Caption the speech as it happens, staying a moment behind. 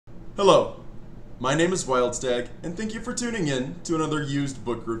Hello, my name is Wildstag, and thank you for tuning in to another used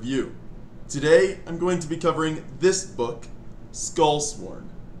book review. Today, I'm going to be covering this book, Skullsworn.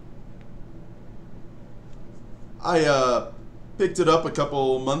 I picked it up a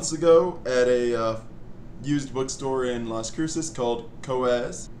couple months ago at a used bookstore in Las Cruces called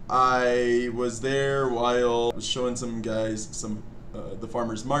Coaz. I was there while I was showing some guys the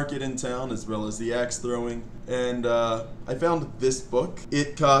farmer's market in town, as well as the axe throwing, and I found this book.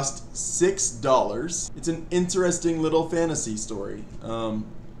 It cost $6. It's an interesting little fantasy story.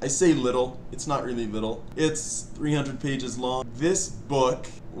 I say little, it's not really little. It's 300 pages long. This book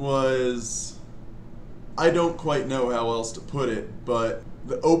was... I don't quite know how else to put it, but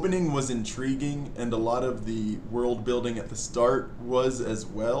the opening was intriguing, and a lot of the world building at the start was as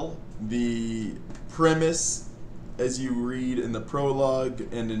well. The premise, as you read in the prologue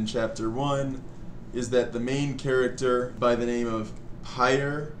and in chapter 1, is that the main character, by the name of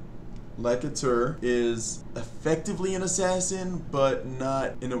Pyrre, is effectively an assassin, but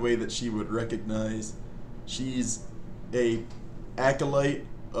not in a way that she would recognize. She's a acolyte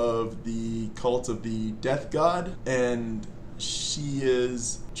of the cult of the death god, and she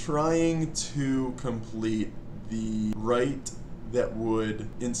is trying to complete the rite that would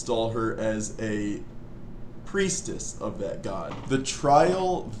install her as a priestess of that god. The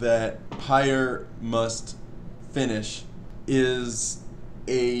trial that Pyrre must finish is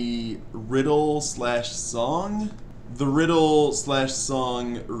a riddle/song. The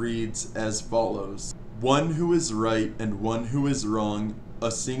riddle/song reads as follows: one who is right and one who is wrong, a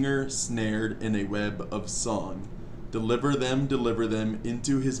singer snared in a web of song. Deliver them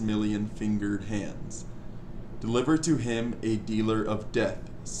into his million-fingered hands. Deliver to him a dealer of death,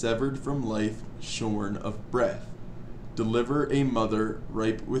 severed from life, shorn of breath. Deliver a mother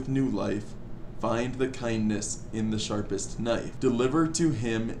ripe with new life, find the kindness in the sharpest knife. Deliver to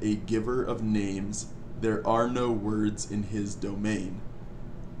him a giver of names, there are no words in his domain.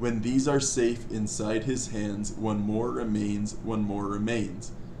 When these are safe inside his hands, one more remains, one more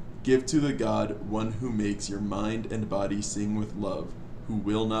remains. Give to the god one who makes your mind and body sing with love, who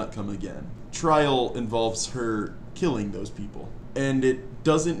will not come again. Trial involves her killing those people, and it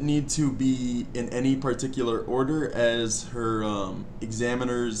doesn't need to be in any particular order as her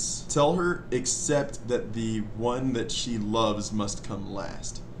examiners tell her, except that the one that she loves must come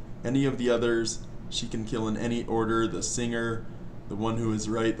last. Any of the others she can kill in any order: the singer, the one who is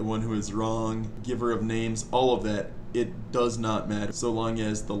right, the one who is wrong, giver of names, all of that. It does not matter, so long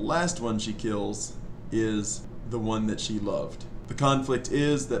as the last one she kills is the one that she loved. The conflict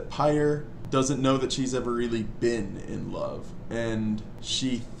is that Pyrre doesn't know that she's ever really been in love, and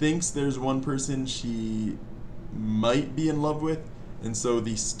she thinks there's one person she might be in love with, and so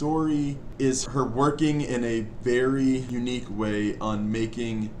the story is her working in a very unique way on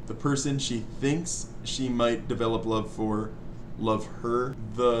making the person she thinks she might develop love for love her.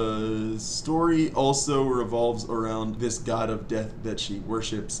 The story also revolves around this god of death that she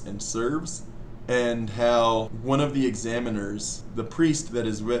worships and serves, and how one of the examiners, the priest that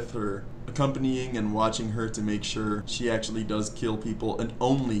is with her, accompanying and watching her to make sure she actually does kill people and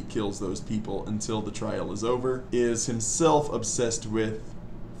only kills those people until the trial is over, is himself obsessed with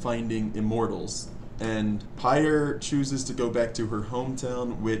finding immortals. And Pyrre chooses to go back to her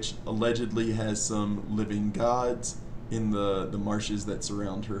hometown, which allegedly has some living gods in the marshes that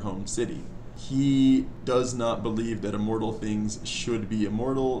surround her home city. He does not believe that immortal things should be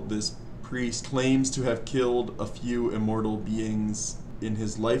immortal. This priest claims to have killed a few immortal beings in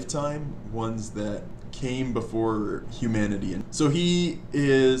his lifetime, ones that came before humanity. And so he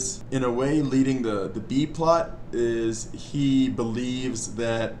is, in a way, leading the B plot. Is he believes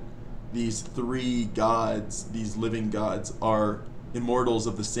that these three gods, these living gods, are immortals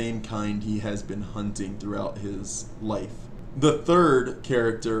of the same kind he has been hunting throughout his life. The third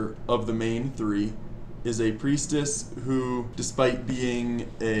character of the main three is a priestess who, despite being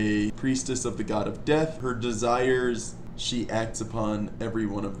a priestess of the god of death, her desires, she acts upon every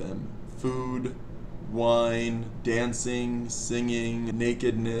one of them. Food, wine, dancing, singing,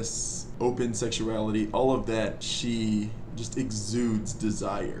 nakedness, open sexuality, all of that, she just exudes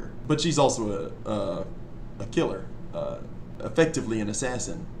desire. But she's also a killer. Effectively an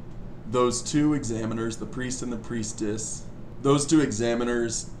assassin. Those two examiners, the priest and the priestess, those two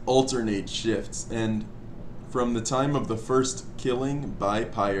examiners alternate shifts, and from the time of the first killing by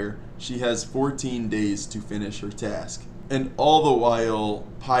Pyrre, she has 14 days to finish her task. And all the while,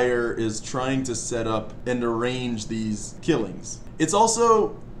 Pyrre is trying to set up and arrange these killings. It's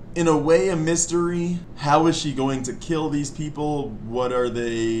also, in a way, a mystery. How is she going to kill these people? What are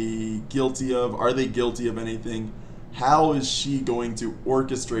they guilty of? Are they guilty of anything? how is she going to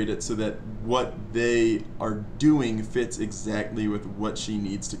orchestrate it so that what they are doing fits exactly with what she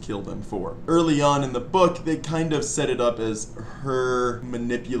needs to kill them for? Early on in the book, they kind of set it up as her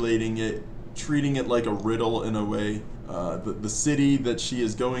manipulating it, treating it like a riddle in a way. The city that she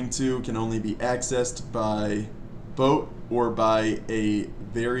is going to can only be accessed by boat or by a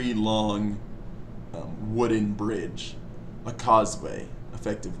very long wooden bridge, a causeway,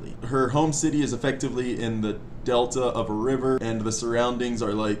 effectively. Her home city is effectively in the delta of a river, and the surroundings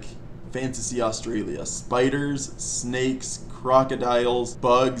are like fantasy Australia. Spiders, snakes, crocodiles,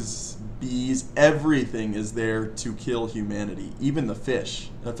 bugs, bees, everything is there to kill humanity. Even the fish.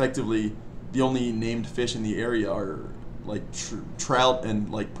 Effectively, the only named fish in the area are like trout and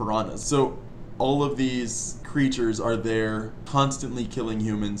like piranhas. So all of these creatures are there constantly killing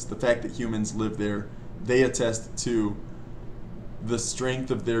humans. The fact that humans live there, they attest to the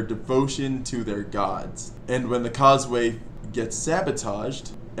strength of their devotion to their gods. And when the causeway gets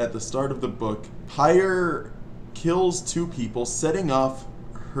sabotaged at the start of the book, Pyrre kills 2 people, setting off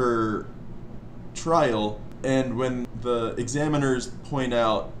her trial. And when the examiners point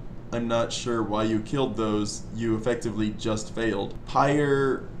out, I'm not sure why you killed those, you effectively just failed,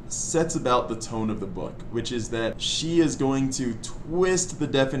 Pyrre sets about the tone of the book, which is that she is going to twist the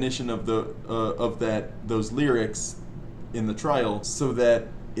definition of those lyrics in the trial so that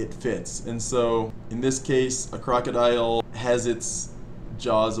it fits. And so in this case, a crocodile has its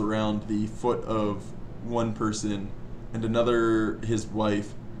jaws around the foot of one person, and another, his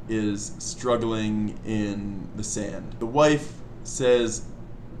wife, is struggling in the sand. The wife says,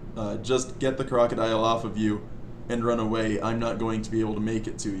 just get the crocodile off of you and run away. I'm not going to be able to make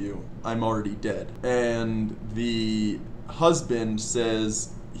it to you. I'm already dead. And the husband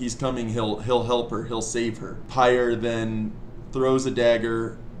says he's coming, he'll help her, he'll save her. Pyrre then throws a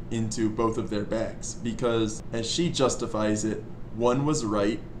dagger into both of their backs because, as she justifies it, one was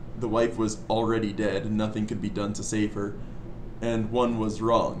right, the wife was already dead and nothing could be done to save her, and one was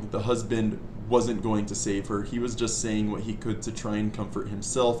wrong. The husband wasn't going to save her. He was just saying what he could to try and comfort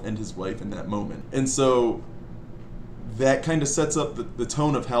himself and his wife in that moment. And so that kind of sets up the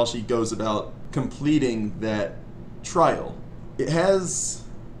tone of how she goes about completing that trial. It has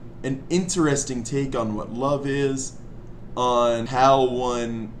an interesting take on what love is, on how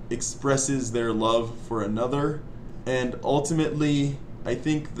one expresses their love for another, and ultimately, I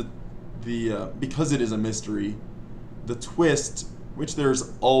think because it is a mystery, the twist, which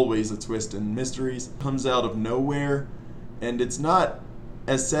there's always a twist in mysteries, comes out of nowhere, and it's not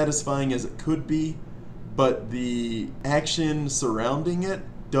as satisfying as it could be, but the action surrounding it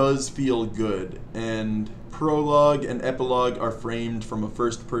does feel good, and prologue and epilogue are framed from a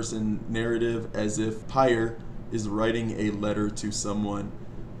first-person narrative as if Pyrre is writing a letter to someone,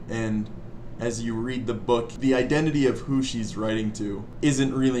 and as you read the book, the identity of who she's writing to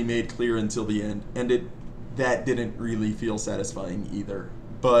isn't really made clear until the end, and that didn't really feel satisfying either.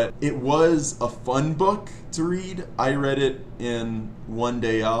 But it was a fun book to read. I read it in one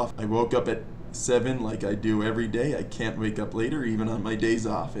day off. I woke up at 7 like I do every day. I can't wake up later even on my days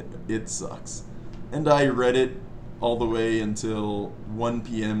off. It sucks. And I read it all the way until 1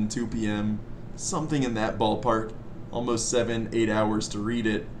 p.m., 2 p.m., something in that ballpark. Almost 7-8 hours to read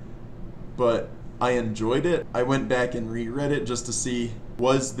it. But I enjoyed it. I went back and reread it just to see,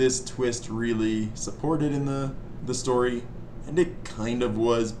 was this twist really supported in the story? And it kind of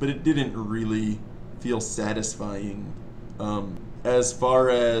was, but it didn't really feel satisfying. As far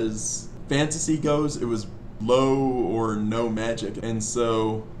as fantasy goes, it was low or no magic, and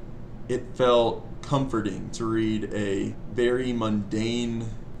so it felt comforting to read a very mundane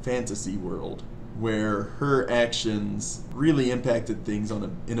fantasy world where her actions really impacted things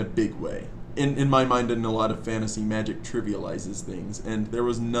in a big way. In my mind, in a lot of fantasy, magic trivializes things, and there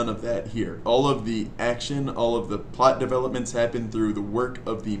was none of that here. All of the action, all of the plot developments happened through the work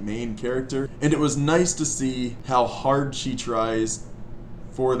of the main character, and it was nice to see how hard she tries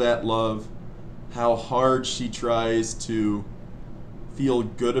for that love, how hard she tries to feel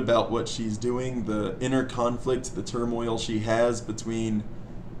good about what she's doing, the inner conflict, the turmoil she has between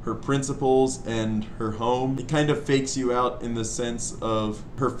her principles and her home. It kind of fakes you out in the sense of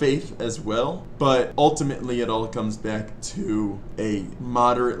her faith as well, but ultimately it all comes back to a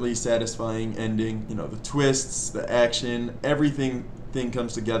moderately satisfying ending. You know, the twists, the action, everything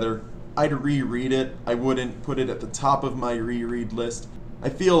comes together. I'd reread it. I wouldn't put it at the top of my reread list. I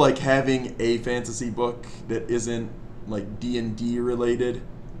feel like having a fantasy book that isn't like D&D related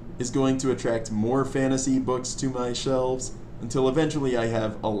is going to attract more fantasy books to my shelves, until eventually I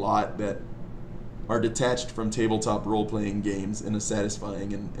have a lot that are detached from tabletop role-playing games in a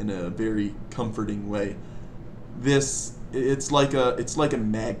satisfying and in a very comforting way. it's like a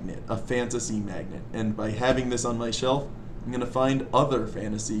magnet, a fantasy magnet, and by having this on my shelf, I'm gonna find other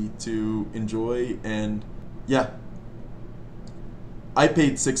fantasy to enjoy. And yeah, I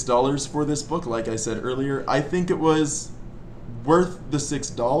paid $6 for this book, like I said earlier. I think it was worth the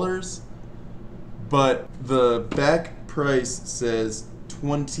 $6, but the back price says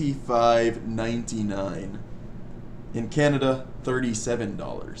 $25.99. In Canada,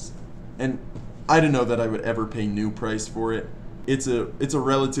 $37. And I didn't know that I would ever pay new price for it. It's a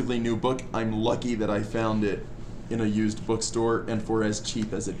relatively new book. I'm lucky that I found it in a used bookstore and for as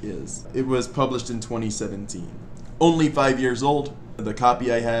cheap as it is. It was published in 2017. Only 5 years old. The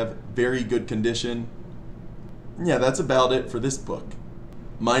copy I have, very good condition. Yeah, that's about it for this book.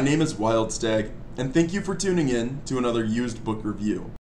 My name is Wildstag, and thank you for tuning in to another used book review.